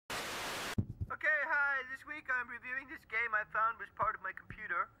I'm reviewing this game I found was part of my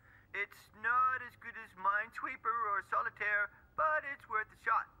computer. It's not as good as Minesweeper or Solitaire, but it's worth a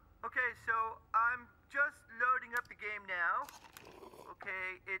shot. Okay, so I'm just loading up the game now.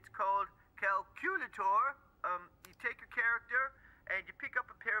 Okay, it's called Calculator. You take your character and you pick up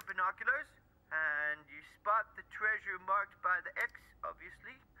a pair of binoculars and you spot the treasure marked by the X,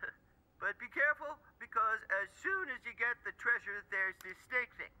 obviously. But be careful, because as soon as you get the treasure, there's this snake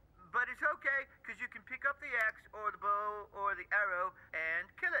thing. But it's okay, because you can pick up the axe or the bow or the arrow and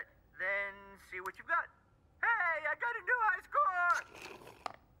kill it. Then see what you've got. Hey, I got a new high score!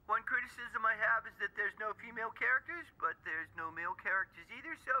 One criticism I have is that there's no female characters, but there's no male characters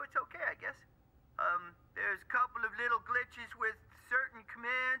either, so it's okay, I guess. There's a couple of little glitches with certain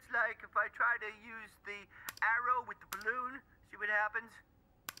commands, like if I try to use the arrow with the balloon, see what happens.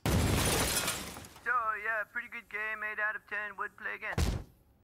 So, yeah, pretty good game, 8 out of 10, would play again.